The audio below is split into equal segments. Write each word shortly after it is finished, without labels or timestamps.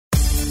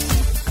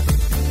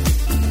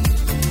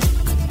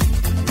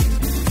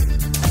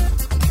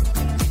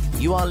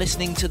You are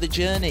listening to The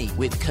Journey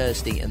with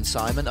Kirsty and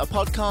Simon, a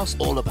podcast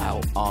all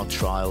about our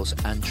trials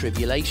and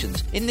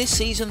tribulations. In this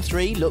season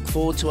 3, look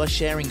forward to us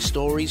sharing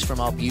stories from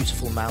our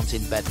beautiful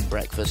mountain bed and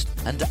breakfast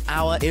and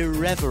our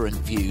irreverent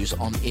views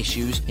on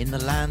issues in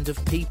the land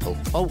of people.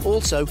 Oh,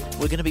 also,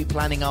 we're going to be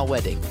planning our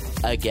wedding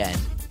again,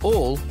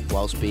 all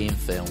whilst being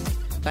filmed.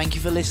 Thank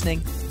you for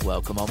listening.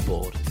 Welcome on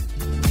board.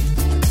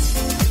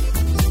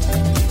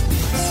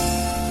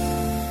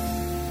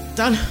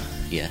 Done.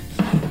 Yeah.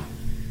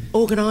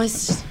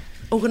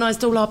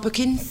 Organised all our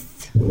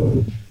bookings.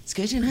 It's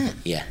good, isn't it?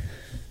 Yeah.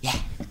 Yeah.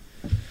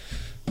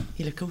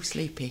 You look all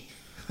sleepy.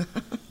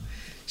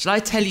 Shall I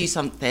tell you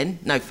something?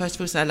 No, first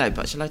of all say hello,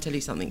 but shall I tell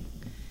you something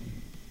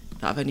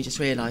that I've only just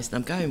realised,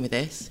 and I'm going with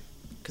this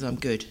because I'm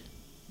good.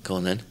 Go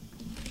on then.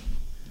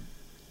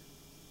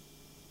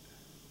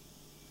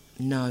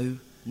 No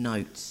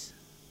notes.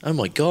 Oh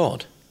my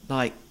God.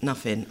 Like,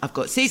 nothing. I've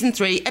got season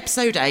 3,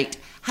 episode 8.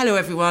 Hello,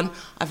 everyone.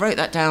 I've wrote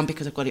that down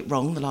because I've got it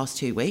wrong the last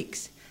 2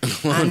 weeks.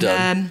 Well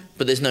done.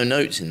 But there's no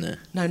notes in there.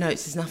 No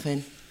notes, there's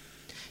nothing.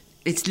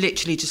 It's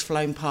literally just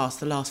flown past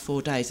the last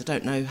 4 days. I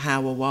don't know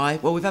how or why.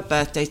 Well, we've had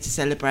birthdays to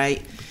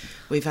celebrate.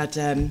 We've had,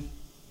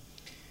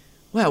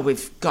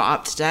 we've got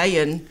up today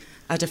and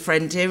had a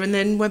friend here and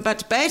then went back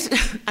to bed,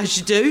 as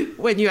you do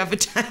when you have a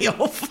day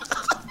off.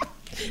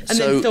 And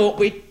then thought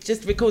we'd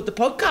just record the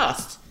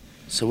podcast.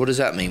 So what does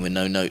that mean with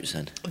no notes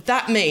then?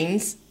 That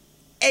means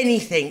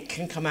anything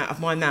can come out of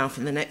my mouth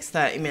in the next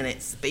 30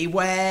 minutes.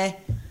 Beware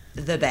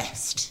the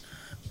best.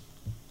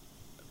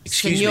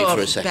 Excuse me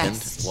for a second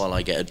while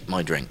I get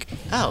my drink.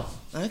 Oh,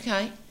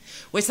 okay.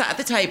 We're sat at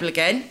the table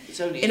again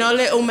in our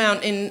little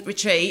mountain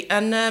retreat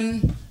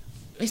and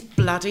it's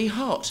bloody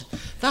hot.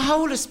 The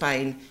whole of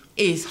Spain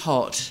is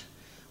hot.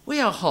 We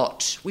are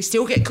hot. We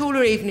still get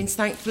cooler evenings,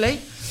 thankfully,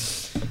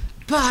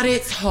 but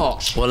it's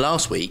hot. Well,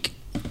 last week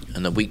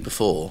and the week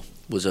before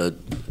was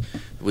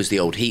the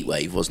old heat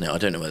wave, wasn't it? I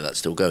don't know whether that's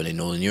still going in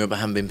Northern Europe. I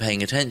haven't been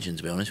paying attention,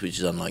 to be honest, which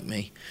is unlike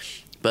me.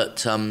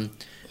 But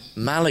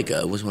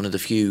Malaga was one of the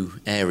few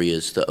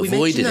areas that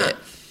avoided it.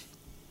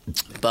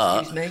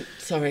 But excuse me,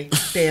 sorry,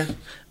 beer.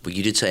 But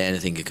you did say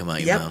anything could come out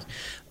of your mouth.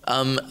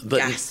 But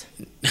gas.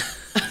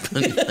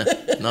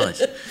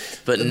 Nice.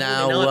 But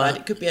now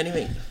it could be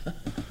anything.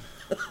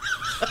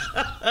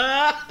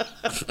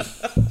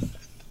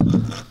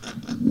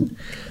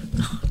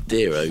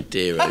 Dear, oh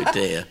dear, oh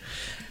dear.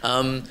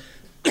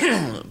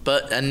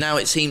 And now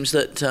it seems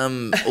that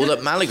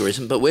although Malaga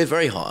isn't, but we're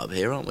very hot up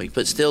here, aren't we?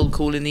 But still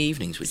cool in the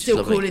evenings, which is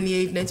lovely. Still cool in the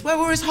evenings. Well,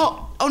 we're as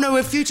hot. Oh no, we're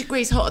a few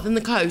degrees hotter than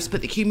the coast,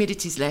 but the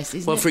humidity's less,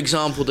 isn't it? Well, for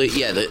example,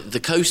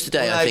 the coast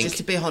today, I think. Just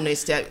to be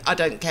honest, I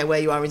don't care where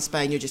you are in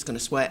Spain. You're just going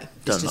to sweat.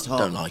 It's just hot.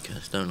 Don't lie,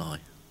 Kirst. Don't lie.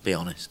 Be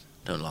honest.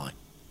 Don't lie.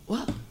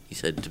 What? You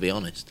said to be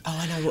honest. Oh,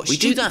 I know what we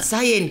do that.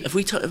 Saying. If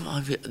we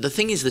the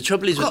thing is, the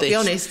trouble is with this. Be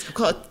honest. I've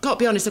got to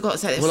be honest. I've got to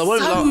say this. Well, I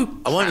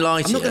won't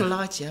lie to you. I'm not going to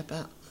lie to you,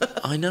 but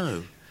I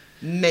know.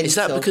 Mental. Is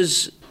that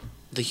because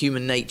the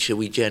human nature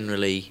we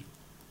generally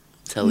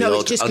tell the odd No,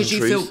 it's just because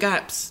untruth? you fill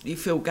gaps. You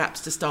fill gaps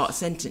to start a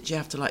sentence. You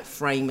have to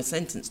frame a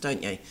sentence,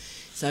 don't you?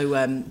 So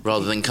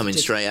rather than coming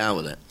straight out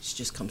with it.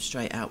 Just come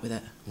straight out with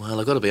it.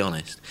 Well, I've got to be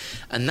honest,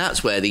 and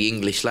that's where the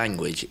English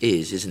language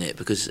is, isn't it?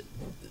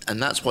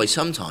 And that's why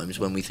sometimes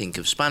when we think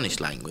of Spanish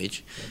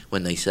language,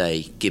 when they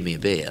say "give me a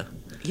beer,"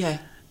 yeah.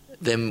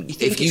 Then you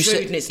think if you it's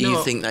rude and it's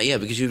not. think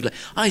that, because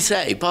I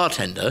say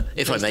bartender,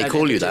 if I may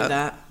call you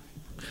that.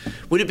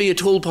 Would it be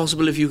at all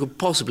possible if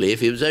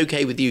it was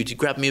okay with you to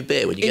grab me a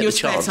beer when you get the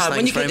chance? Time,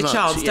 when you get the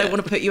chance, yeah. Don't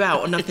want to put you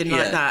out or nothing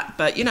like that.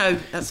 But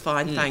that's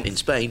fine. Thanks. In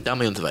Spain,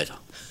 dame un cerveza.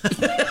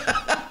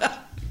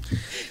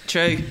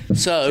 True.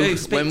 So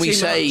when we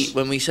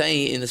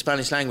say in the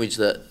Spanish language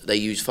that they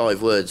use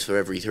 5 words for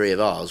every 3 of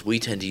ours, we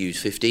tend to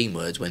use 15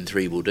 words when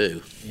 3 will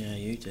do. Yeah,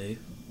 you do.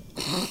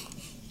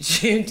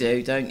 You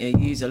do, don't you? You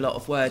use a lot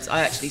of words.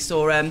 I actually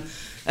saw a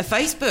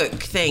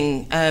Facebook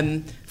thing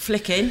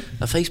flicking.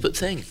 A Facebook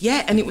thing?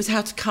 Yeah, and it was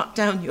how to cut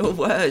down your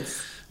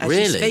words as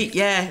really? You speak.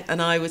 Yeah,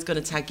 and I was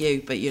going to tag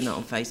you, but you're not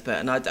on Facebook,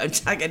 and I don't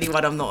tag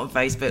anyone. I'm not on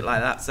Facebook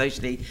like that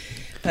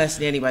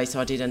personally anyway,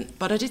 so I didn't.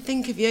 But I did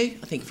think of you.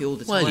 I think of you all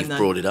the time. Well, you've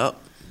brought it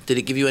up. Did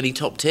it give you any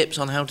top tips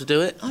on how to do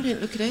it? I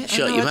didn't look at it.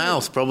 Shut your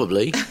mouth,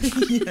 probably.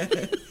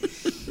 Yeah.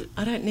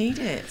 I don't need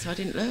it, so I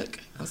didn't look.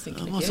 I was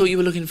thinking of you. I thought you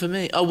were looking for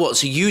me. Oh, what?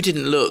 So you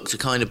didn't look to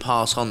kind of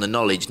pass on the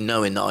knowledge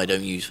knowing that I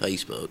don't use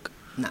Facebook?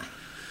 No.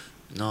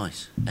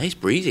 Nice. Hey, it's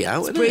breezy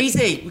out, isn't it? It's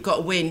breezy. We've got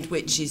a wind,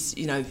 which is,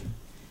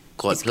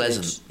 quite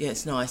pleasant. Good. Yeah,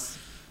 it's nice.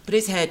 But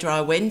it's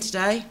hairdryer wind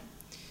today.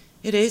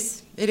 It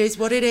is. It is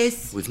what it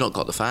is. We've not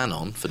got the fan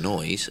on for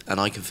noise, and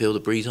I can feel the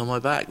breeze on my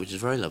back, which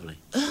is very lovely.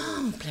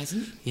 Oh,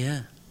 pleasant.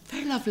 Yeah.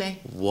 Very lovely.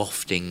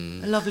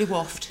 Wafting. A lovely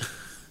waft.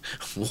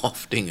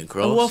 Wafting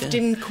across. A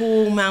wafting,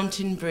 cool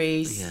mountain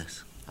breeze.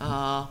 Yes.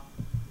 Ah,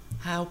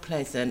 how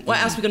pleasant. What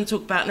else are we going to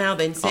talk about now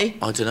then, see?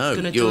 I don't know. I'm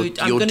gonna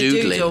doodling.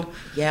 Doodle.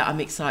 Yeah, I'm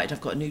excited.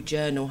 I've got a new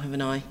journal,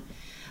 haven't I?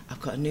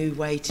 I've got a new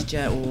way to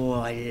journal.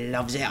 Oh, I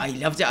loved it.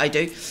 I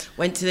do.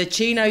 Went to the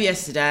Chino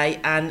yesterday,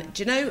 and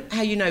do you know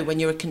how you know when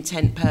you're a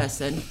content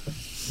person?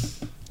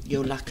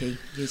 You're lucky.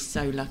 You're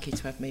so lucky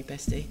to have me,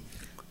 bestie.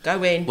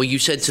 Go in. Well, you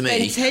said to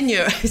me... Spend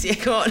 €10.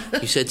 Yeah, go on.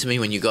 You said to me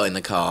when you got in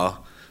the car,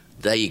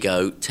 there you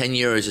go,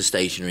 €10 a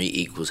stationery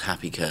equals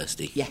happy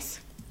Kirsty. Yes.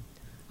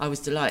 I was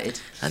delighted.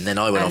 And then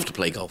I went off to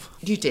play golf.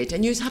 You did,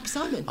 and you was happy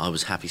Simon. I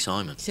was happy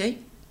Simon. See?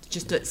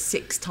 Just at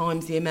 6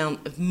 times the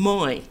amount of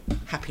my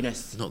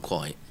happiness. Not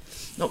quite.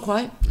 Not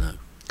quite? No.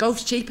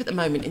 Golf's cheap at the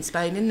moment in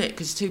Spain, isn't it?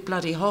 Because it's too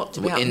bloody hot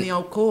to be out on the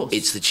old course.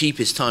 It's the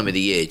cheapest time of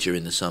the year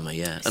during the summer,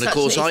 yeah. And of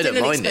course, I don't mind it. It's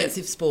still an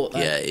expensive sport, though.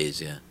 Yeah, it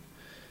is, yeah.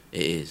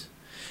 It is.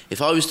 If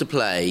I was to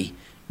play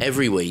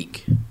every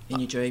week... In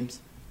your dreams.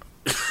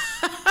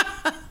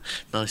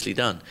 Nicely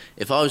done.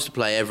 If I was to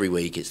play every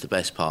week, it's the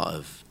best part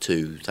of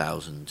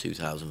 2,000,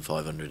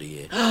 2,500 a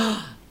year.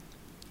 No,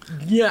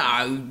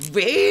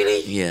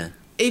 really? Yeah.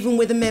 Even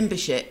with a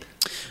membership?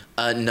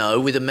 No,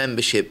 with a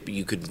membership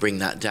you could bring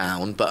that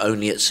down, but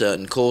only at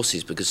certain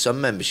courses, because some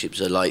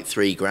memberships are like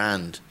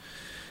 $3,000,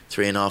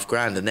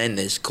 $3,500, and then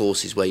there's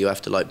courses where you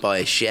have to like buy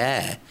a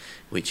share,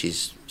 which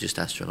is just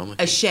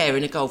astronomical. A share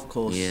in a golf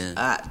course?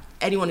 Yeah.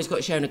 Anyone who's got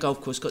a share in a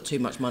golf course got too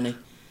much money.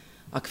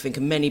 I could think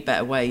of many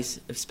better ways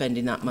of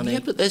spending that money. Yeah,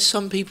 but there's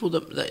some people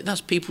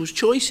that's people's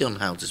choice on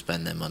how to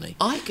spend their money.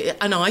 I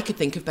could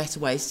think of better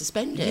ways to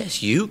spend it.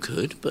 Yes, you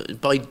could, but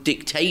by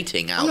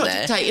dictating out there... I'm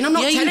not dictating. I'm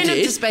not telling them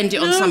to spend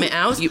it on something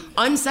else.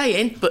 I'm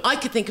saying but I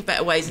could think of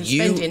better ways of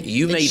spending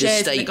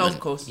shares in a golf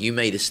course. You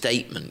made a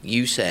statement.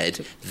 You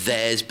said,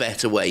 there's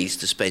better ways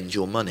to spend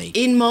your money.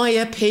 In my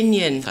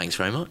opinion. Thanks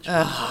very much.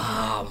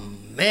 Oh,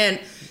 man.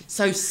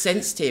 So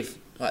sensitive,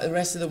 like the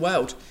rest of the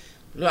world.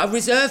 I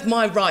reserve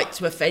my right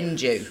to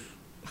offend you.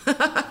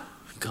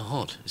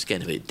 God, it's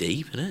getting a bit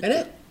deep, isn't it?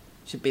 Isn't it?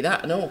 Should be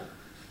that and all.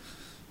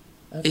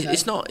 Okay.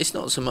 It's not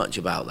so much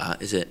about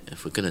that, is it?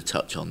 If we're going to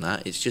touch on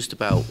that, it's just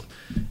about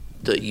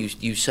that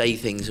you say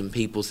things and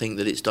people think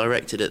that it's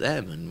directed at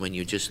them, and when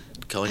you just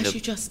kind of... you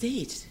just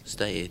did.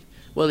 Stated.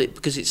 Well,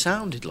 because it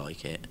sounded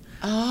like it.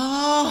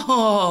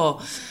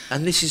 Oh.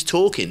 And this is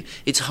talking.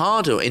 It's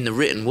harder in the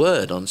written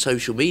word on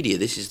social media.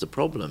 This is the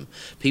problem.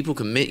 People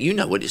can... You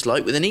know what it's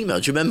like with an email.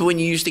 Do you remember when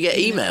you used to get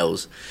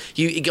emails?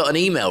 You got an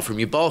email from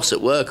your boss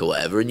at work or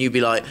whatever, and you'd be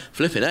like,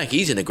 flipping heck,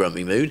 he's in a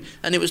grumpy mood.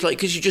 And it was like,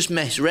 because you just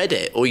misread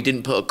it, or you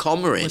didn't put a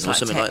comma in, or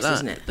something like that.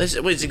 Isn't it? That's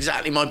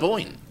exactly my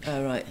point.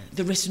 Oh, right.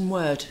 The written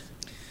word.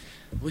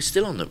 We're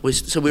still on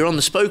so we're on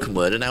the spoken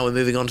word, and now we're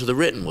moving on to the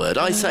written word.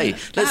 I say,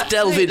 let's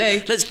delve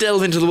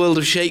into the world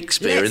of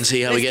Shakespeare and see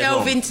how we get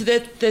on. Let's delve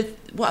into the...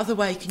 What other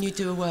way can you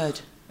do a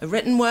word? A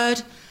written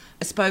word,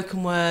 a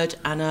spoken word,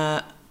 and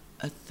a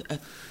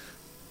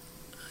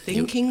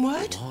thinking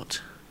word?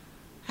 What?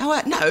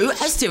 No, a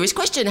serious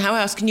question. How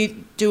else can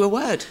you do a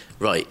word?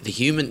 Right,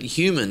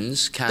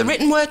 humans can... The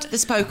written word, the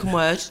spoken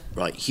word.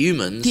 Right,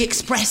 humans... The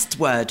expressed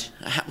word.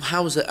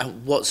 How's that?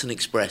 What's an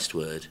expressed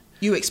word?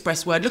 You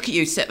express word. Look at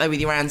you, sit there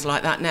with your hands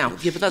like that now.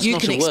 Yeah, but that's not a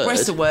word. You can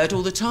express a word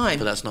all the time.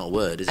 But that's not a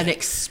word, is it? An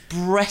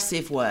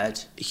expressive word.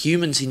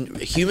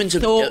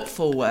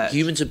 Thoughtful word.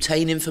 Humans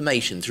obtain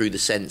information through the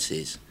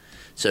senses.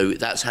 So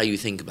that's how you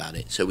think about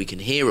it. So we can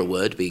hear a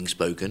word being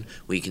spoken.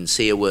 We can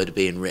see a word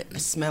being written. A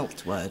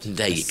smelt word.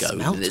 There you go.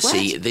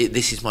 See,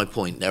 this is my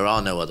point. There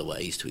are no other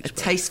ways to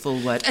express. A tasteful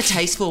word. A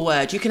tasteful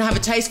word. You can have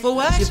a tasteful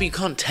word. Yeah, but you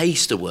can't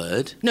taste a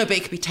word. No, but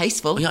it could be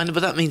tasteful. Yeah, I know,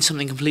 but that means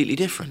something completely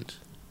different.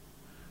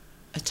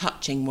 A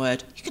touching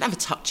word. You can have a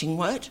touching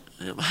word.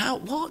 How?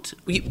 What?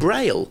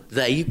 Braille.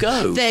 There you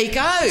go. There you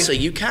go. So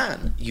you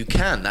can. You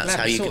can. That's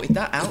how you sorted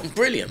that out.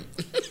 Brilliant.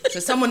 So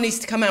someone needs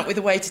to come out with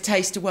a way to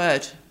taste a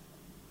word.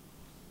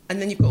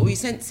 And then you've got all your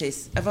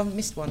senses. Have I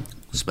missed one?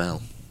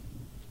 Smell.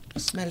 A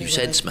smelly You word.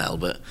 said smell,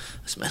 but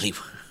a smelly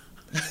word.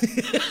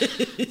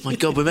 My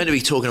God, we're meant to be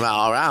talking about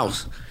our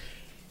house.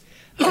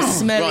 A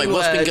smelly right, word.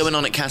 what's been going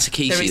on at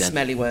Casakisi then? There is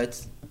smelly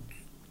words.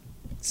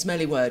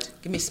 Smelly word.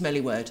 Give me a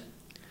smelly word.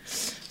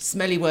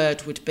 Smelly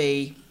word would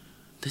be...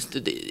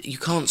 You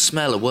can't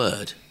smell a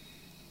word.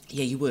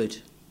 Yeah, you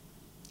would.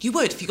 You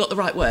would if you got the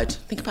right word.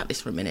 Think about this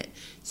for a minute.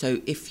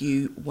 So if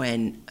you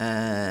went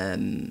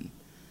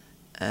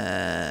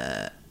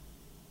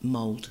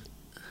mouldy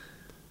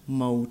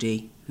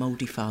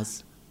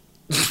fuzz.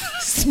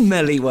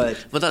 Smelly word.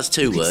 Well, that's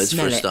two words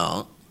for a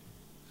start.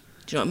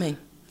 Do you know what I mean?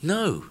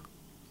 No.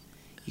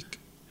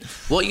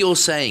 What you're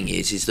saying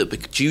is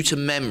that due to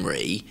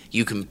memory,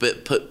 you can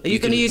put... Are you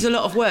going to use a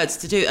lot of words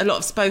to do... A lot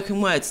of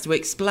spoken words to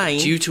explain...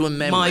 Due to a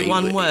memory... My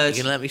one word.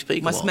 You going to let me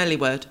speak? My smelly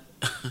word.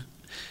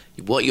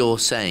 What you're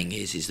saying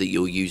is that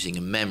you're using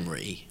a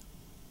memory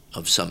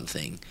of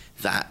something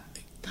that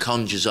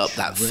conjures up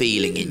that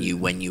feeling in you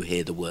when you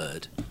hear the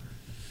word.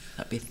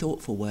 That'd be a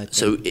thoughtful word,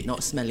 so not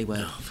a smelly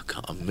word. Oh,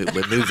 God,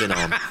 we're moving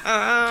on.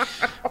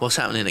 What's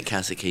happening at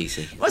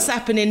Casakisi? What's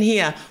happening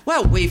here?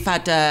 Well, we've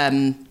had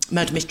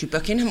murder mystery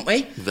booking, haven't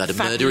we? We've had a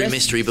murder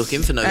mystery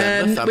booking for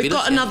November. Fabulous, we've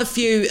got another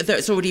few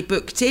that's already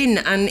booked in,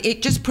 and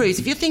it just proves,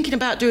 if you're thinking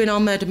about doing our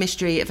murder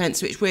mystery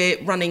events, which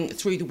we're running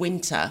through the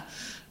winter,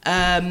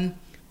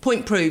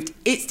 point proved,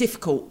 it's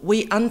difficult.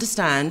 We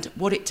understand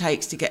what it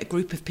takes to get a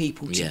group of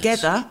people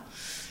together.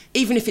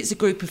 Even if it's a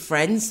group of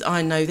friends,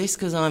 I know this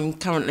because I'm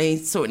currently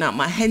sorting out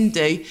my hen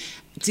do,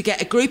 to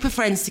get a group of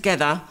friends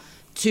together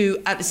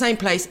at the same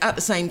place at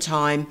the same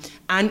time,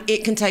 and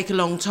it can take a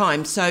long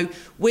time. So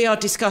we are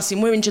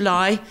discussing, we're in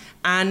July,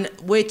 and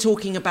we're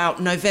talking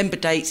about November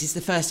dates is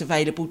the first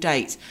available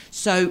date.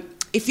 So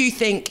if you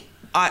think,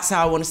 that's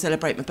how I want to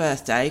celebrate my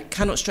birthday,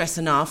 cannot stress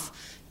enough,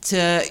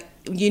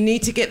 you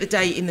need to get the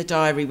date in the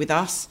diary with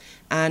us,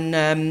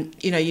 and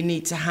you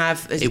need to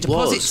have a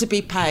deposit to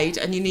be paid,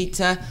 and you need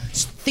to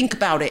think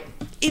about it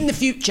in the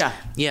future.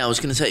 Yeah, I was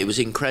going to say, it was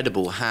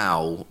incredible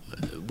how,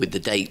 with the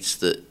dates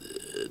that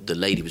the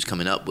lady was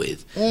coming up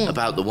with,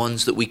 about the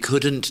ones that we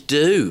couldn't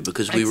do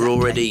because we were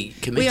already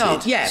committed. We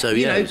are, yeah. So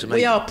yeah, it was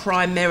amazing. We are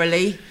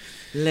primarily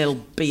little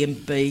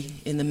B&B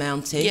in the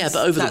mountains. Yeah,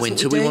 but over the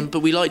winter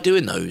we like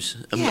doing those,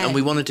 and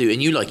we want to do.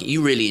 And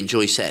you really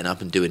enjoy setting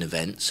up and doing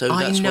events, so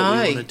that's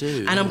what we want to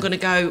do. And I'm going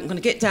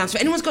to get down. So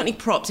if anyone's got any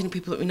props, any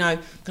people that we know, I'm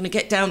going to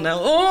get down there.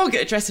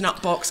 Get a dressing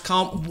up box.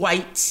 Can't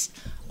wait.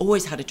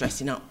 Always had a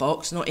dressing up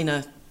box, not in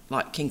a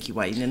kinky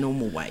way, in a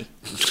normal way.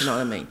 Do you know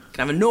what I mean?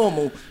 Can have a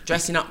normal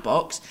dressing up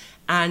box,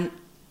 and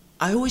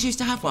I always used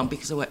to have one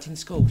because I worked in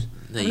schools.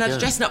 I had a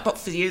dressing up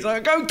box for years.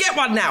 I go get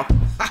one now.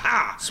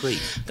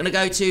 Sweet. Going to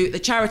go to the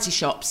charity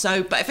shop.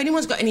 So, but if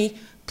anyone's got any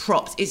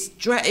props,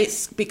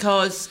 it's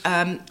because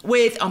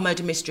with our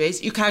murder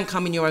mysteries, you can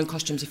come in your own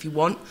costumes if you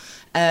want,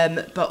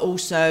 but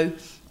also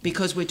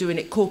because we're doing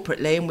it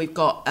corporately, and we've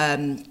got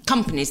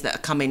companies that are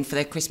coming for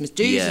their Christmas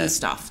dues and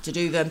stuff to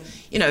do them.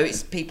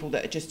 It's people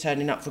that are just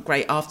turning up for a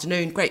great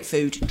afternoon, great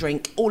food,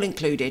 drink, all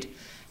included,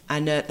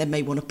 and they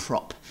may want a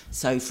prop.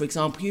 So, for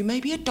example, you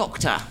may be a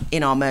doctor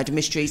in our murder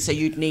mystery, so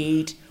you'd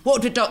need...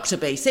 What would a doctor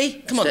be?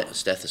 See? Come on.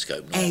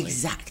 Stethoscope.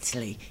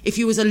 Exactly. If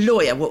you was a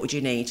lawyer, what would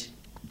you need?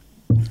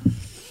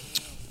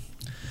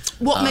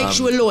 What makes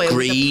you a lawyer?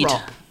 Greed. With a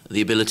prop?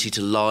 The ability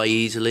to lie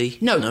easily.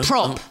 No,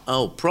 prop.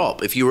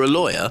 Prop. If you were a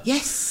lawyer.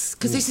 Yes,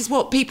 because this is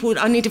what people...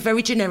 I need a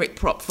very generic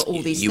prop for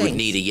all these things. You would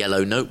need a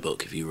yellow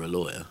notebook if you were a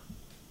lawyer.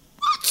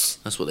 What?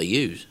 That's what they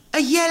use.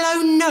 A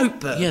yellow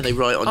notebook? Yeah, they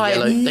write on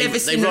yellow... I've never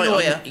seen a lawyer.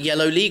 They write on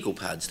yellow legal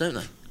pads, don't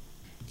they?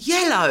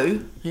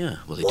 Yellow? Yeah,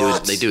 well,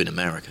 they do in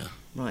America.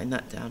 Writing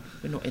that down.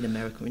 We're not in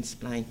America, we're in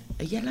Spain.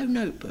 A yellow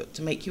notebook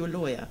to make you a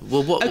lawyer.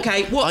 Well, what?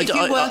 Okay, what if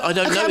you were... I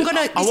don't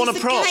know. I want a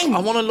prop. I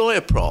want a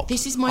lawyer prop.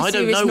 This is my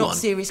serious, not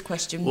serious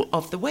question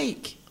of the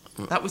week.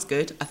 That was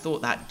good. I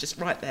thought that just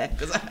right there.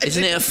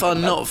 Isn't it a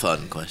fun, not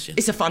fun question?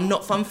 It's a fun,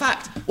 not fun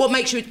fact. What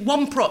makes you...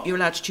 One prop, you're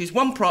allowed to choose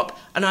one prop,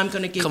 and I'm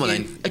going to give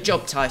you a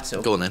job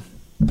title. Go on then.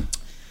 I'm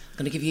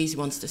going to give you easy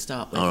ones to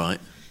start with. All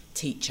right.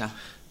 Teacher.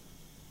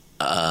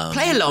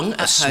 Play along at home.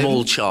 A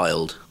small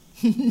child.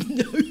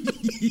 No,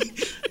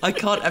 I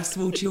can't have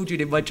small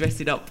children in my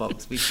dressing up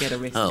box. We'd get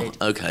arrested. Oh,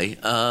 okay.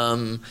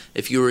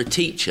 If you were a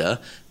teacher,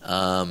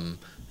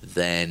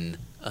 then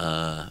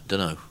don't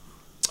know.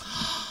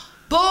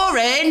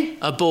 Boring.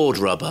 A board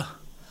rubber.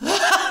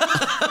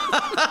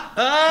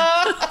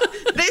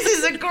 This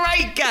is a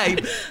great game.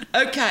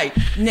 Okay,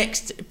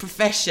 next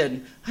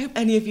profession. I hope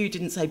any of you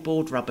didn't say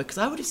board rubber, because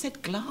I would have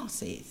said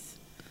glasses.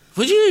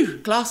 Would you?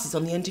 Glasses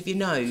on the end of your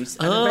nose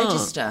and a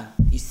register,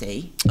 you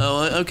see.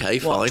 Oh, okay,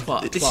 fine.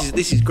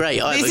 This is great.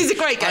 This is a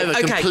great game. I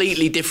have a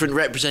completely different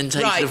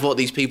representation of what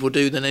these people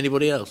do than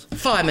anybody else.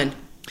 Fireman.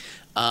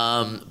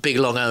 Big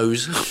long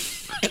O's.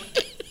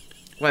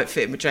 Won't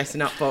fit in my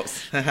dressing up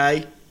box.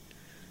 Hey.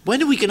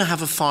 When are we going to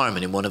have a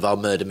fireman in one of our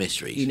murder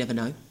mysteries? You never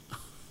know.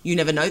 You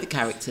never know the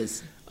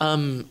characters. A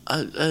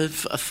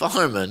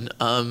fireman.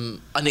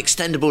 An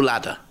extendable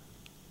ladder.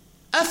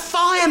 A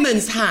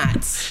fireman's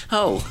hat.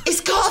 Oh.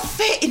 It's got to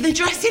fit in the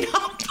dressing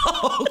up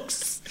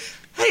box.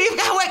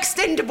 How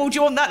extendable do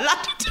you want that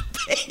ladder to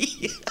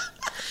be?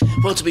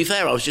 Well, to be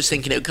fair, I was just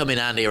thinking it would come in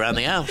handy around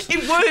the house.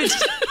 It would.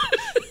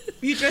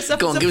 You dress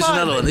up as a fireman. Go on, give us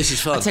another one. This is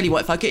fun. I'll tell you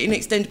what, if I get you an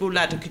extendable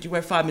ladder, could you wear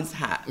a fireman's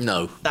hat?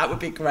 No. That would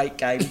be a great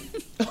game.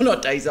 On our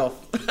days off.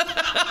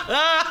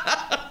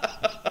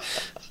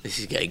 This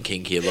is getting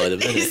kinkier by the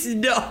minute. It's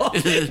not.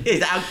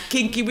 It's how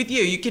kinky with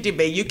you. You kidding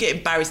me? You get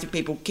embarrassed if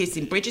people kiss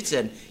in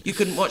Bridgerton. You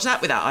couldn't watch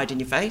that without hiding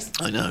your face.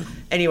 I know.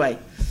 Anyway.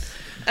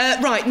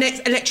 Right,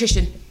 next,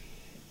 electrician.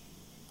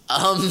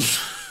 A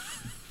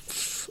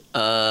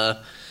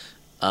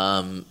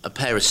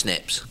pair of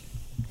snips.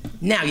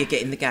 Now you're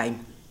getting the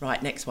game.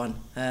 Right, next one.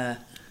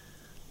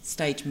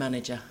 Stage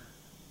manager.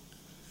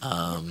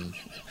 A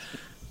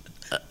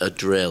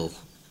drill.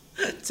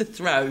 To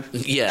throw.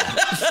 Yeah.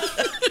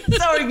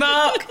 Sorry,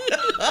 Mark.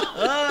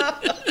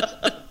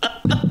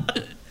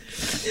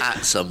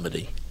 At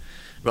somebody.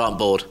 Right, I'm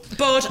bored.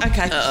 Bored,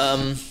 okay.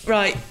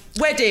 Right,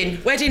 wedding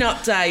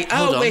update.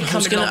 Hold on. We're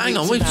coming on. Hang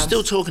on, we're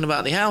still talking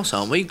about the house,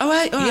 aren't we? All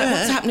right. Yeah.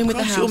 What's happening with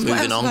the house? You're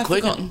moving on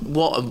quick.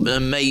 What an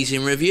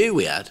amazing review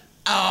we had.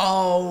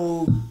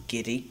 Oh,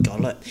 giddy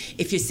Gollop.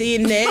 If you're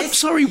seeing this... I'm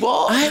sorry,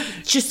 what?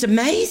 Just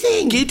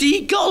amazing.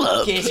 Giddy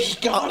Gollop? Giddy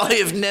Gollop. I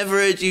have never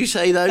heard you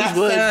say those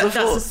words before.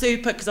 That's a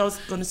super, because I was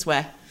going to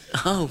swear.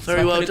 Oh,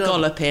 very well done.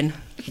 Gollop in.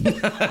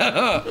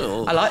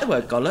 I like the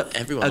word gollop.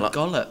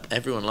 Gollop.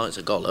 Everyone likes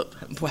a gollop.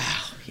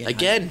 Wow. Yeah.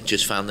 Again,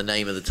 just found the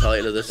name of the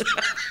title of this.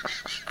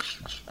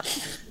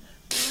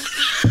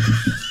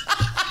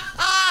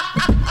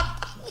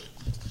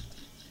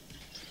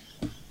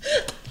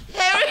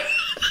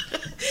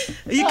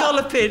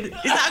 golloping. Is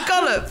that a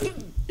gollop?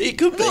 It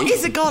could be. What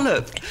is a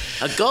gollop?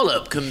 A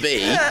gollop can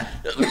be,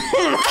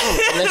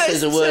 unless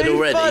there's a word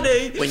already,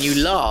 funny. when you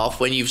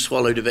laugh when you've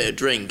swallowed a bit of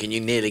drink and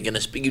you're nearly going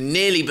to spit. You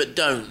nearly but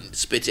don't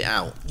spit it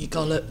out. You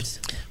golloped.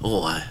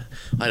 Oh, I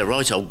had a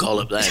right old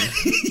gollop then.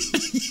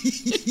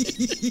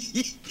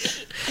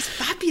 That's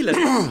fabulous.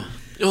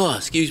 Oh,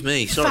 excuse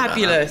me. Sorry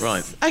Fabulous.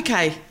 about that. Right.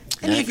 Okay.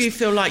 Any of you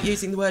feel like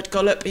using the word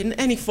gollop in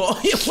any form,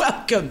 you're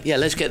welcome. Yeah,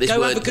 let's get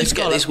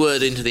this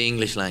word into the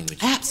English language.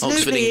 Absolutely.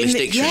 Oxford English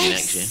Dictionary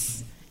next year.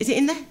 Is it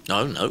in there?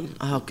 No.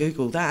 I'll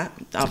Google that.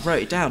 I've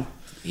wrote it down.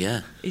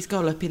 Yeah. Is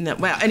gollop in there?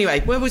 Well,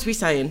 anyway, where was we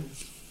saying?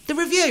 The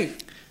review.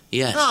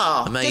 Yes.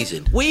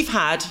 Amazing. We've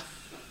had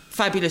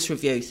fabulous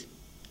reviews.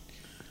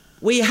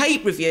 We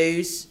hate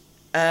reviews.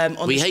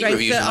 We hate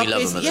reviews and we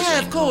love them. Yeah,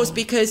 of course,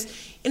 because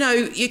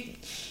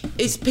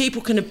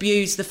people can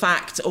abuse the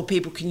fact, or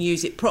people can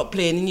use it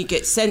properly, and then you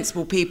get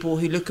sensible people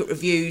who look at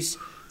reviews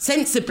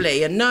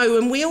sensibly and know.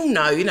 And we all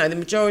know, the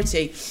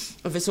majority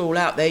of us all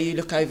out there, you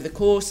look over the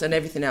course and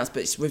everything else,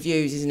 but it's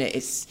reviews, isn't it?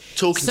 It's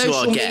talking social to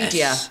our media.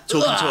 Guests.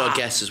 Talking to our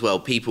guests as well.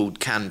 People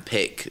can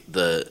pick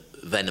the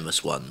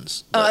venomous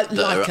ones that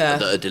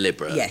are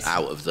deliberate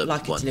out of the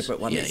like ones. A deliberate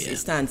one. It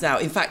stands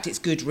out. In fact, it's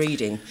good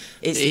reading.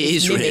 It's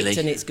mimicked really,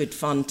 and it's good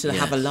fun to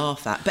have a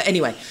laugh at. But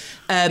anyway,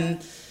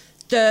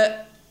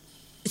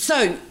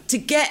 so to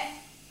get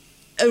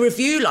a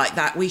review like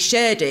that, we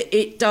shared it.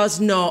 It does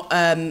not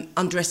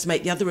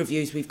underestimate the other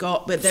reviews we've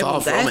got, but they're all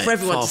there for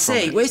everyone to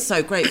see. We're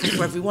so grateful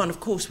for everyone, of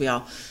course we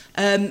are.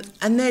 And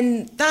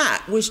then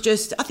that was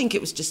just, I think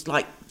it was just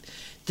like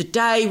the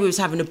day we was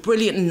having a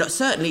brilliant, and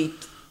certainly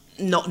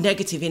not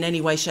negative in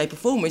any way, shape or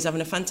form, we was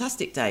having a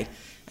fantastic day.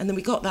 And then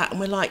we got that and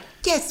we're like,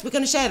 yes, we're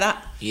going to share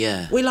that.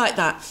 Yeah. We like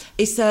that.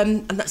 It's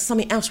and that's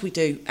something else we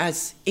do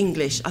as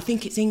English. I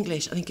think it's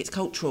English. I think it's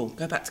cultural.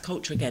 Go back to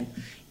culture again.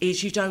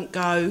 Is you don't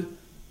go,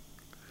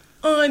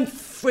 I'm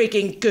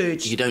frigging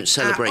good. You don't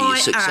celebrate your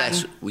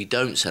success. We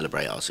don't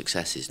celebrate our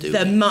successes, do we?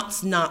 The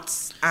mutts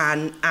nuts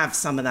and have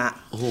some of that.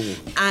 Ooh.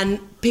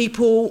 And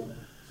people,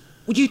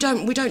 we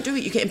don't do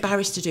it. You get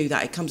embarrassed to do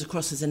that. It comes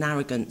across as an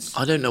arrogance.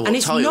 I don't know what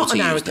title to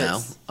use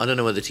now. I don't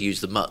know whether to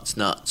use the mutts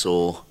nuts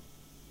or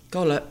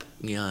Gollop.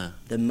 Yeah.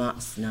 The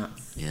mutts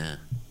nuts. Yeah.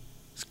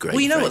 It's great.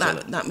 Well, you know what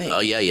that means. Oh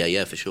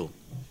yeah, for sure.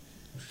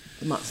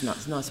 The mutts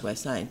nuts, nice way of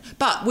saying.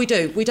 But we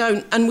do, we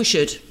don't, and we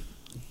should.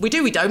 We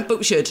do, we don't, but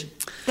we should.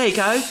 There you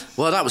go.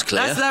 Well, that was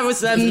clear. That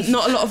was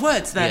not a lot of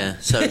words there. Yeah,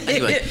 so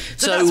anyway.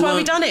 so that's why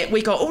we done it.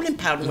 We got all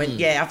empowered and went,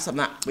 have some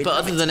of that. But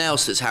other than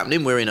else that's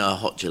happening, we're in a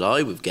hot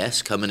July with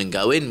guests coming and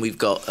going. We've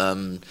got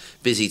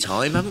busy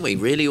time, haven't we?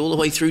 Really, all the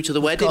way through to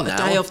the wedding now. We've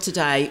got a day off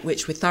today,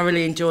 which we're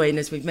thoroughly enjoying,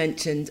 as we've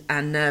mentioned,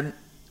 and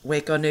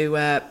we're going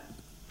to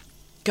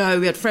go.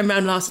 We had a friend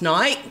round last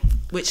night,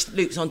 which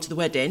loops on to the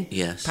wedding.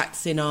 Yes.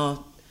 Practicing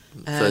our...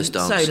 first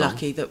dance so song.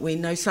 Lucky that we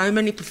know so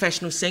many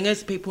professional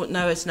singers. People that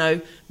know us know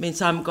me and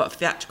Simon got a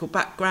theatrical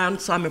background.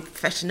 Simon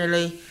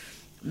professionally,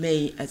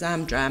 me as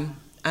Amdram,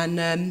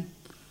 and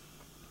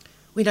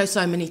we know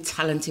so many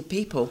talented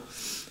people,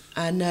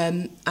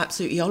 and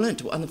absolutely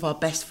honoured. One of our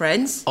best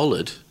friends.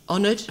 Honoured.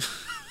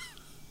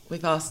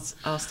 We've asked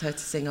her to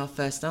sing our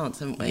first dance,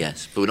 haven't we?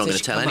 Yes, but we're not going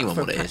to tell anyone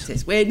what it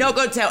is. We're not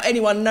going to tell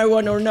anyone, no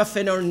one, or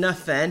nothing.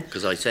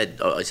 Because I said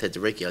to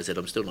Ricky,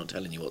 I'm still not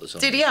telling you what the song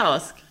is. Did he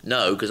ask?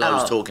 No, because I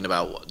was talking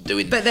about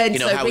doing. But then,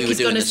 so how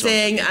Ricky's going to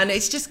sing, song. and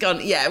it's just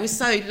gone. Yeah, it was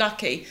so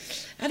lucky.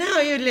 And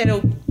now you're a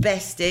little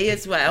bestie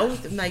as well.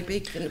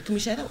 Maybe can we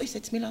share that? What you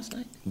said to me last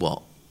night?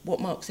 What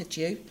Mark said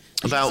to you?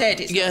 About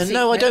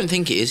I don't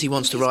think it is. He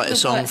wants to write a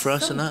song for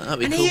us, and that'd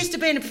be cool. And he used to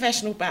be in a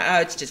professional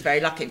band. It's just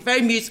very lucky,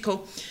 very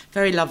musical,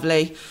 very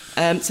lovely.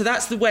 So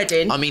that's the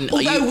wedding. I mean,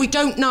 although we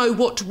don't know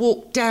what to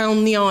walk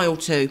down the aisle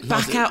to,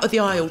 back out of the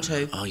aisle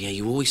to. Oh yeah,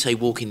 you always say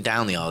walking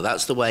down the aisle.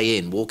 That's the way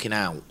in. Walking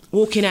out.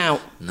 Walking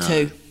out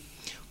to.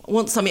 I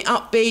want something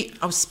upbeat.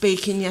 I was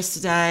speaking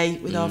yesterday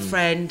with our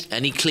friend.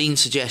 Any clean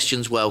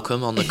suggestions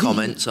welcome on the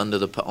comments under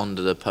the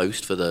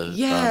post for the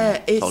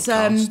it's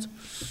podcast.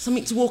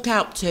 Something to walk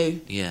out to.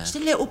 Yeah. Just a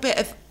little bit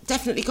of,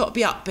 definitely got to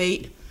be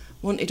upbeat.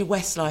 Wanted a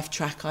Westlife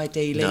track,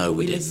 ideally. No,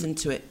 we didn't. Listened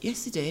to it.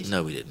 Yes, we did.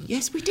 No, we didn't.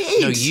 Yes, we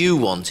did. No, you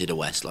wanted a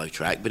Westlife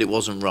track, but it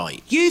wasn't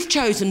right. You've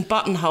chosen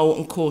Buttonhole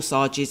and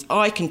Corsages.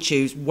 I can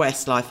choose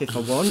Westlife if I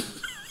want.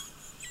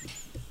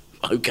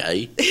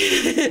 Okay.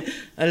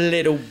 A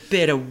little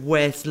bit of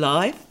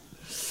Westlife.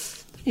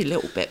 A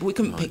little bit, but we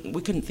couldn't pick.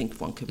 We couldn't think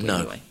of one, could we? No.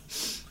 Anyway.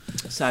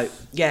 So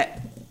yeah.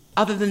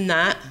 Other than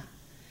that,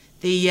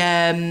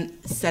 the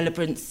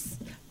celebrants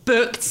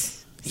booked.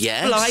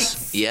 Yes.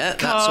 Flights. Yeah,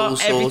 car,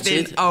 that's all sorted.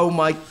 Everything. Oh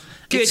my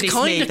goodness it's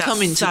kind of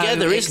coming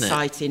together, isn't it?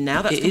 Exciting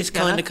now. That's it is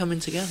kind of coming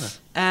together.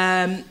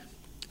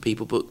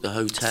 People booked the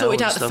hotel.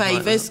 Sorted out the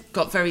favours.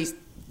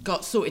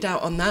 Got sorted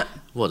out on that.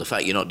 Well, the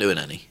fact you're not doing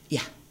any.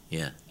 Yeah.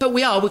 Yeah. But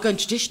we're going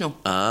traditional.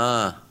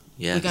 Ah,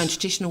 yes. We're going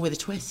traditional with a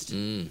twist.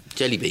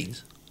 Jelly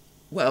beans.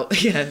 Well,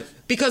 yeah,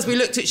 because we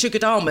looked at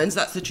sugared almonds,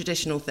 that's the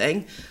traditional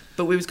thing,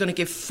 but we was going to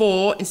give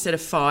 4 instead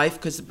of 5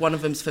 because one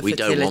of them's for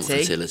fertility. We don't want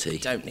fertility.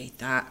 Don't need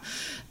that.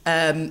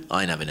 I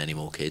ain't having any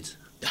more kids.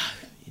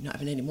 You're not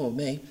having any more of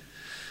me.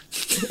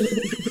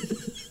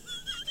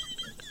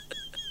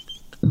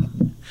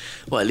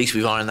 Well, at least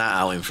we've ironed that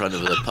out in front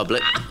of the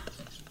public.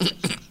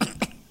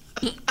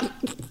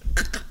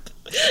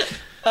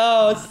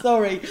 Oh,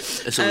 sorry.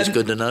 It's always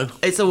good to know.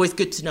 It's always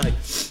good to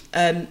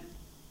know.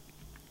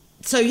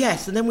 So,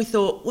 yes, and then we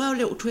thought, well,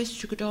 little twist,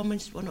 sugar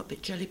almonds, why not a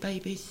bit jelly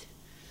babies?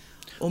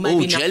 Or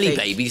maybe jelly nothing.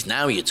 babies,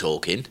 now you're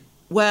talking.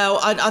 Well,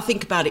 I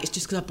think about it, it's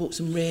just because I bought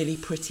some really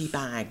pretty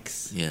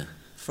bags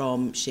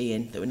from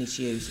Shein that we need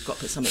to use. I've got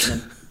to put something in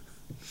them.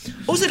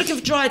 Also looking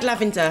for dried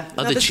lavender.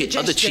 Other cheap,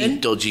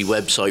 dodgy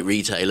website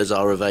retailers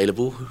are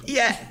available.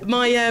 Yeah,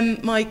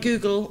 my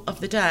Google of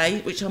the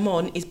day, which I'm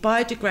on, is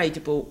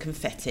biodegradable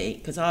confetti,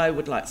 because I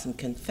would like some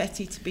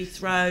confetti to be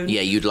thrown.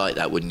 Yeah, you'd like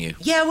that, wouldn't you?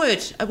 Yeah, I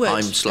would.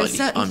 I'm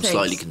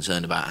slightly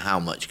concerned about how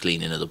much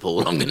cleaning of the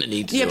pool I'm going to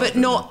need to do. Yeah, but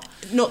not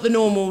the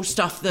normal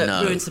stuff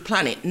that ruins the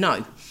planet,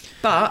 no.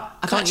 But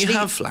Can't you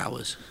have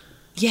flowers?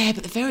 Yeah,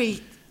 but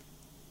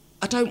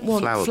I don't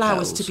want flowers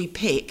petals to be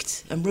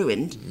picked and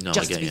ruined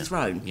just to be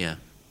thrown. Yeah.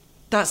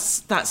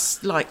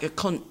 That's like a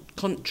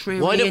contrary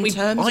in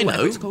terms. I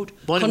know. It's called.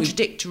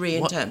 Contradictory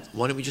in terms.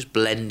 Why don't we just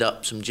blend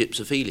up some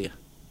gypsophilia?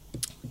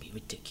 It'd be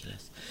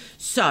ridiculous.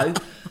 So,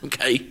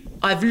 okay.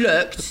 I've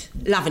looked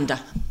lavender.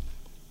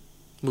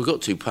 We've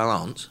got 2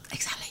 plants.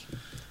 Exactly.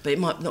 But it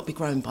might not be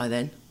grown by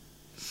then.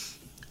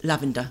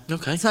 Lavender.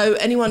 Okay. So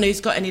anyone who's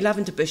got any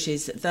lavender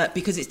bushes,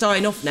 because it's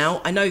dying off now,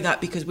 I know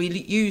that because we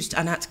used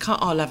and had to cut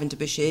our lavender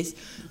bushes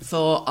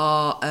for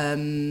our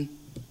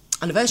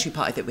anniversary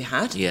party that we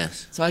had.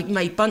 Yes. So I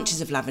made bunches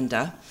of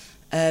lavender,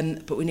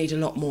 but we need a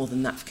lot more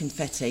than that for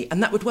confetti.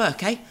 And that would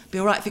work, eh? Be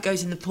all right if it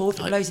goes in the pool, if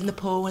it blows in the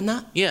pool and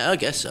that? Yeah, I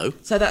guess so.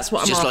 So that's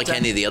what it's I'm just after. like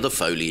any of the other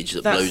foliage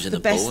that blows in the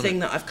pool. That's the best thing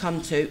that I've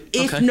come to.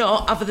 If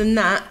not, other than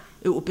that,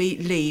 it will be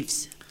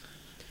leaves.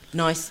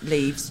 Nice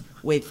leaves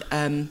with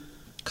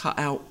cut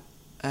out,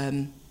 what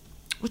do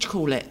you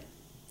call it?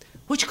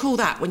 What do you call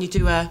that when you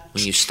do a...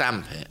 When you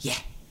stamp it? Yeah.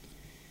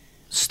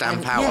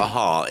 Stamp out a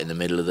heart in the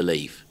middle of the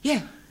leaf?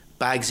 Yeah.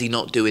 Bagsy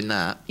not doing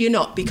that? You're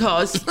not,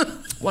 because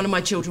one of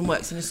my children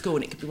works in a school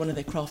and it could be one of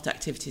their craft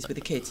activities with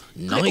the kids.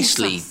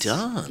 Nicely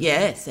done.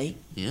 Yeah, see?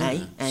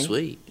 Yeah,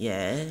 sweet.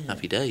 Yeah.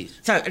 Happy days.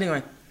 So,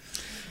 anyway.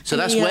 So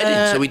that's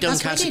wedding. So we've done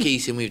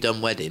Casakisi and we've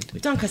done wedding.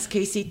 We've done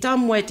Casakisi,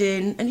 done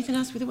wedding. Anything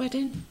else with the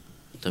wedding?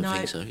 Don't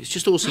think so. It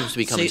just all seems to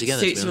be coming together.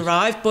 Suits have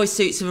arrived. Boys'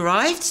 suits have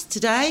arrived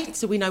today,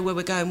 so we know where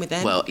we're going with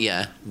them. Well,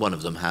 yeah, one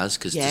of them has,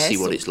 because to see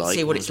what it's like.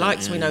 See what it's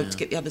like, so we know to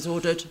get the others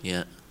ordered.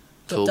 Yeah.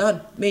 Job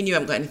done. Me and you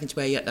haven't got anything to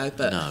wear yet, though.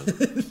 But no.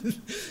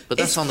 But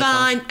that's it's on the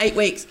fine. 8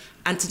 weeks,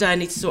 and today I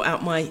need to sort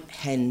out my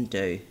hen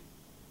do,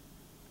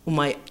 or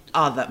my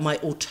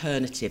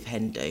alternative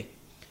hen do,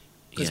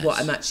 because what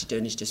I'm actually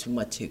doing is just for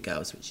my 2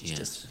 girls, which is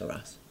just for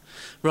us.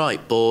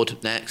 Right,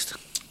 board next.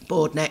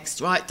 Board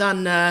next. Right,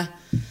 done.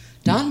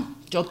 Done.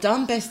 Job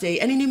done, bestie.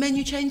 Any new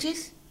menu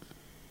changes?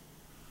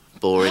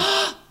 Boring.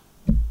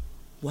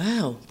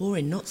 Wow,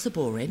 boring. Not so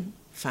boring.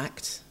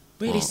 Fact.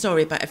 Really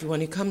sorry about everyone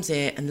who comes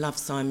here and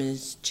loves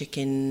Simon's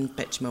chicken,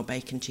 bechamel,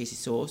 bacon, cheesy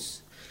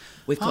sauce.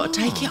 We've got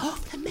to take it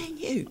off the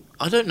menu.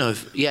 I don't know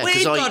if... Yeah,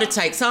 we've got to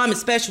take Simon's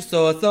special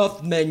sauce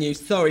off the menu.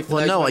 Sorry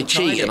for those. Well, no, I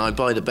cheat and I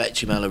buy the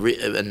bechamel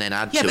and then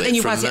add to it. Yeah, but then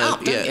you rise it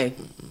up, don't you?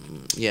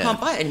 Yeah.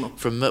 Can't buy it anymore.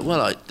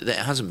 It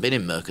hasn't been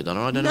in Mercadona.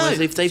 I don't know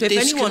if they've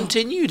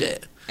discontinued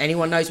it.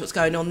 Anyone knows what's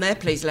going on there,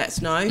 please let us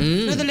know.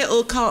 You know the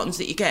little cartons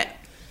that you get?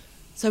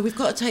 So we've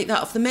got to take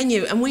that off the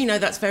menu, and we know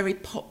that's very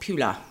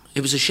popular.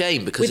 It was a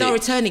shame because... With our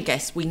returning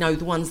guests, we know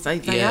the ones they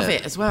have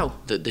it as well.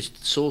 The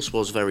sauce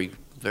was very,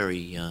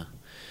 very...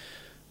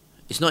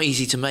 it's not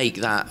easy to make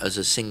that as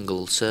a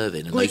single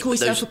serving. And you call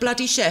yourself a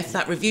bloody chef.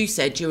 That review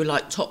said you were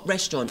like top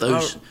restaurant.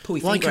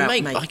 I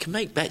can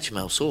make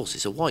bechamel sauce.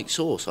 It's a white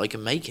sauce. I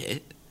can make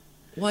it.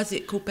 Why is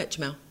it called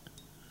bechamel?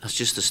 That's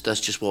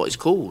just what it's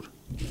called.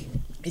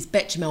 Is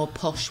bechamel a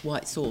posh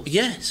white sauce?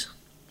 Yes.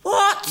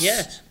 What?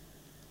 Yes.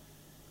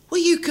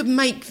 Well, you could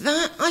make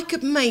that. I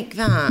could make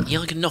that. Yeah,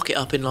 I can knock it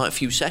up in like a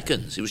few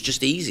seconds. It was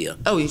just easier.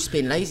 Oh, you're just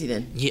being lazy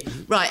then? Yeah.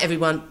 Right,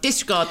 everyone,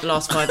 disregard the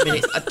last 5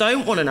 minutes. I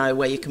don't want to know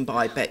where you can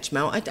buy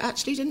bechamel. I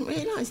actually didn't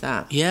realise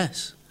that.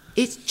 Yes.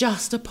 It's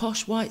just a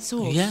posh white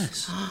sauce.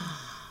 Yes.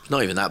 It's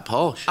not even that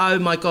posh. Oh,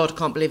 my God, I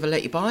can't believe I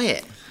let you buy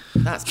it.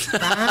 That's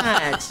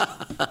bad.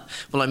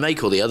 Well, I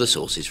make all the other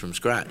sauces from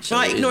scratch. So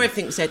right, ignore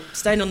everything we said.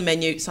 Staying on the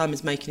menu,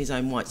 Simon's making his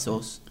own white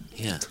sauce.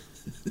 Yeah.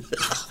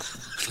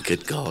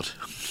 Good God.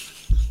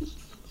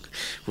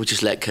 We'll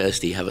just let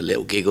Kirsty have a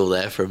little giggle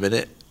there for a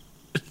minute.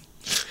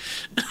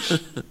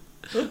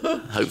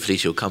 Hopefully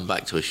she'll come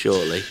back to us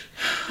shortly.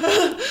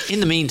 In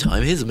the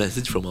meantime, here's a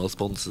message from our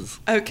sponsors.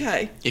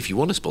 Okay. If you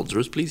want to sponsor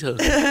us, please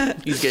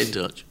get in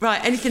touch.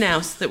 Right, anything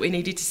else that we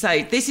needed to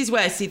say? This is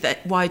where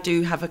why I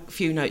do have a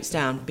few notes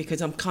down,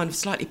 because I'm kind of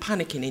slightly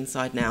panicking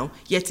inside now,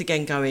 yet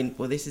again going,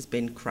 well, this has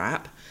been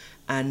crap.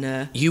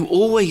 And you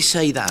always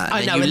say that,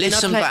 and then you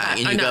listen back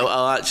and you go,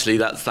 oh, actually,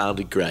 that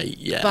sounded great.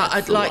 Yeah. But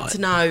I'd like to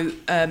know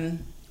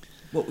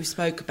what we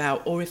spoke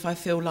about, or if I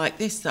feel like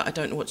this, that I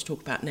don't know what to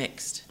talk about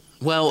next.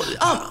 Well,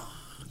 I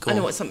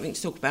know what's something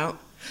to talk about.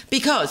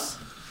 Because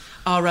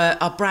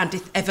our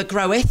brand ever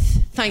groweth.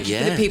 Thank you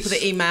for the people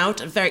that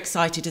emailed. I'm very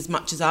excited as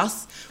much as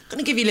us. I'm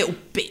going to give you little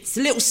bits,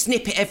 a little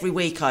snippet every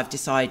week, I've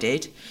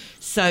decided.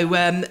 So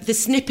the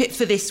snippet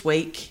for this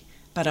week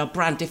about our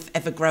brand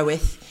ever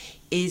groweth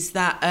is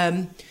that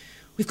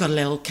we've got a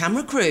little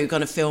camera crew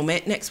going to film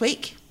it next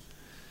week.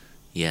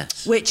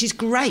 Yes. Which is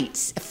great.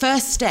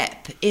 First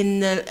step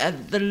in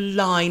the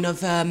line of...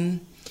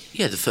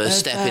 the first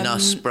step in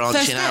us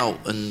branching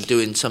out and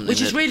doing something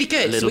which is really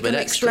good. A little bit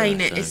extra.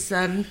 Explain it.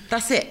 So. It's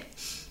that's it.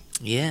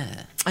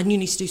 Yeah. And you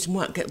need to do some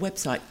work, get a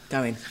website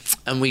going.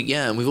 And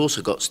we've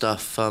also got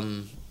stuff.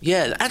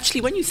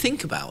 Actually, when you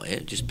think about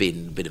it, just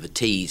being a bit of a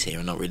tease here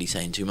and not really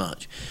saying too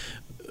much.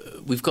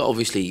 We've got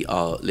obviously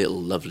our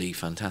little lovely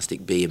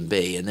fantastic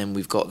B&B, and then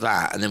we've got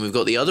that, and then we've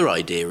got the other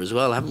idea as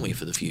well, haven't we,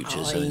 for the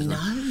future?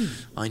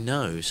 I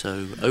know.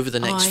 So over the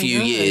next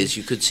few years,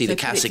 you could see the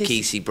Casa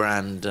Kisi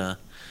brand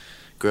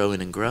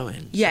growing and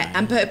growing. Yeah,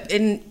 and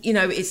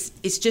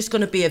it's just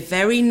going to be a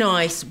very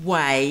nice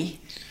way.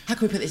 How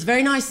can we put this?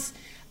 Very nice,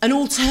 an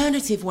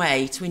alternative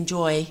way to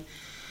enjoy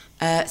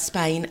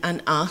Spain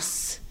and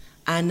us,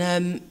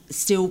 and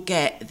still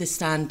get the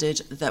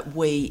standard that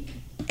we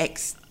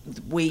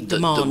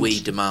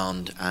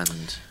demand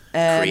and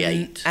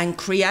create and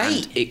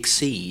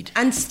exceed,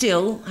 and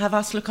still have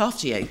us look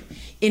after you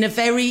in a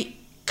very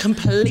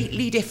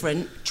completely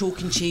different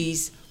chalk and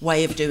cheese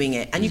way of doing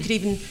it. And you could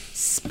even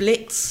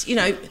split,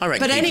 I reckon but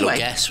people anyway, will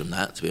guess from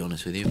that, to be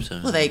honest with you. So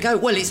well, there you go.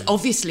 Well, it's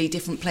obviously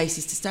different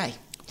places to stay.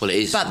 Well, it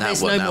is, but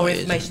there's no more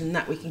information than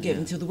that we can give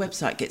until the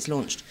website gets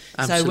launched.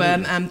 Absolutely.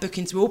 So and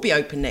bookings will be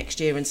open next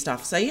year and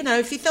stuff. So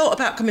if you thought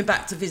about coming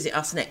back to visit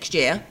us next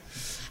year,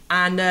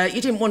 and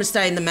you didn't want to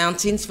stay in the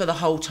mountains for the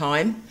whole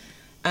time,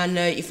 and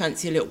you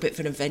fancy a little bit of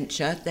an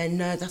adventure, then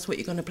that's what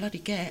you're going to bloody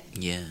get.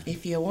 Yeah.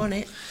 If you want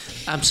it.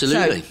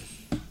 Absolutely.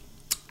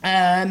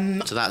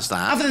 So that's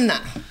that. Other than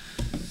that.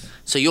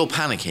 So you're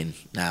panicking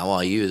now,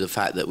 are you, the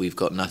fact that we've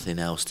got nothing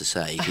else to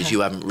say, because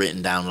you haven't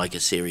written down like a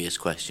serious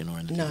question or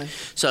anything? No.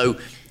 So,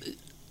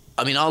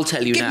 I'll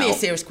tell you now. Give me a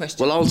serious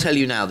question. Well, I'll tell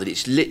you now that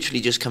it's literally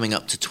just coming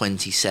up to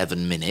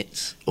 27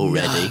 minutes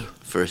already. No.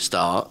 For a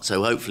start,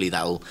 so hopefully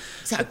that'll...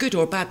 Is that a good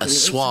or a bad thing?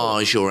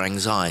 Assuage your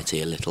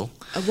anxiety a little.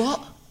 A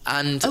what?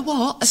 And a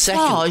what?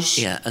 Assuage?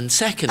 Yeah, and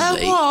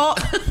secondly... A what?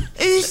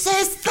 Who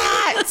says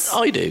that?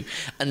 I do.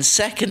 And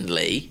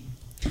secondly,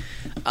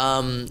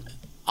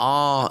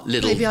 our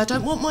little... Baby, I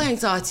don't want my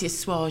anxiety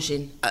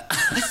assuaging.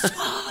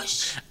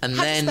 Assuage. And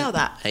How then do you spell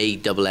that?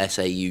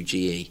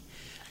 Assauge.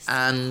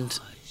 And,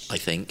 I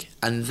think,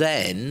 and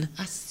then...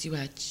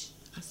 Assuage.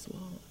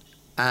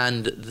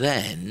 And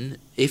then,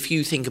 if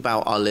you think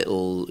about our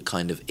little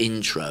kind of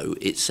intro,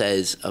 it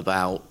says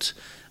about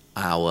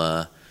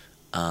our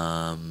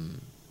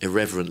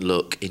irreverent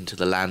look into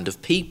the land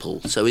of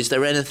people. So is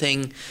there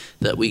anything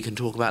that we can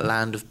talk about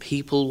land of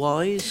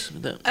people-wise?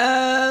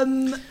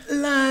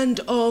 Land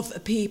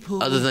of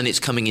people... Other than it's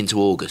coming into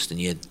August and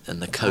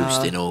the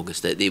coast in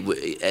August.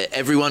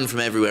 Everyone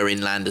from everywhere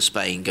in land of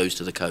Spain goes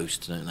to the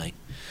coast, don't they?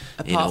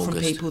 Apart from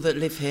people that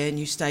live here, and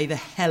you stay the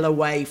hell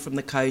away from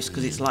the coast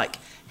because it's like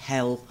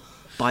hell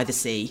by the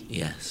sea.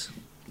 Yes.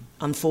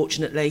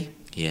 Unfortunately.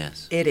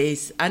 Yes. It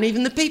is. And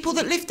even the people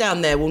that live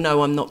down there will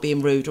know I'm not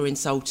being rude or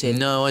insulting.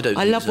 No, I don't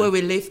I love where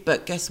we live,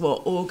 but guess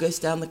what?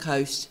 August down the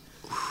coast.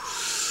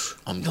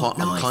 I'm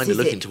kind of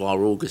looking to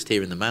our August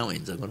here in the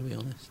mountains, I've got to be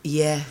honest.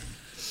 Yeah.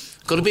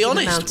 Got to be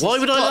honest. Why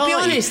would I lie? Got to be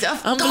honest.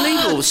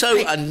 Unbelievable. God.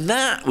 So, and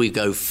that we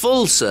go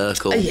full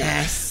circle.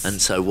 Yes.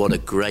 And so what a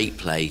great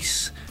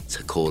place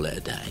to call it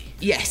a day.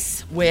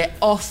 Yes. We're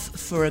off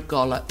for a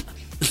Gollop.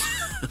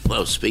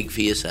 Well, speak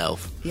for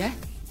yourself. Yeah.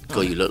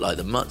 God, you look like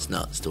the Mutts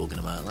Nuts talking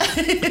about that.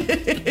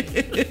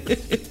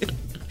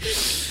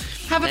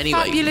 Have a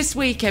fabulous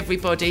week,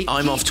 everybody.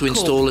 I'm off to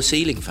install a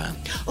ceiling fan.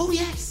 Oh,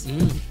 yes.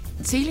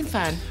 Ceiling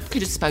fan.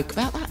 Could have spoke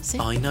about that, see?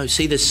 I know.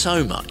 See, there's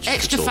so much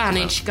extra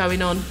fanage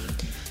going on.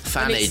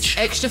 Fanage.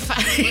 Extra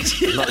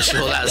fanage. I'm not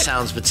sure that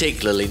sounds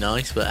particularly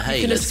nice, but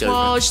hey, let's go.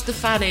 Assuage the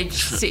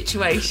fanage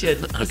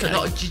situation. Okay. There's a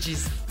lot of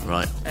judges.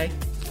 Right. Okay.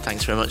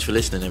 Thanks very much for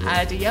listening, everyone.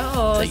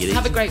 Adios. Take it easy.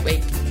 Have a great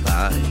week.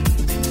 Bye.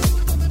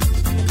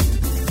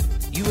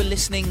 You were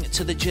listening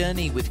to The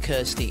Journey with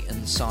Kirsty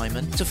and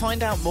Simon. To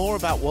find out more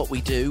about what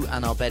we do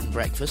and our bed and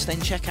breakfast, then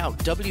check out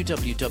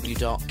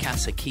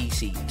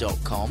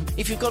www.casakisi.com.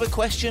 If you've got a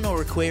question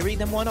or a query,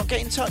 then why not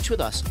get in touch with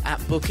us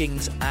at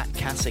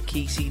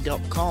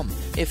bookings@casakisi.com.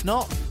 If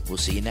not, we'll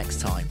see you next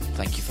time.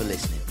 Thank you for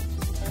listening.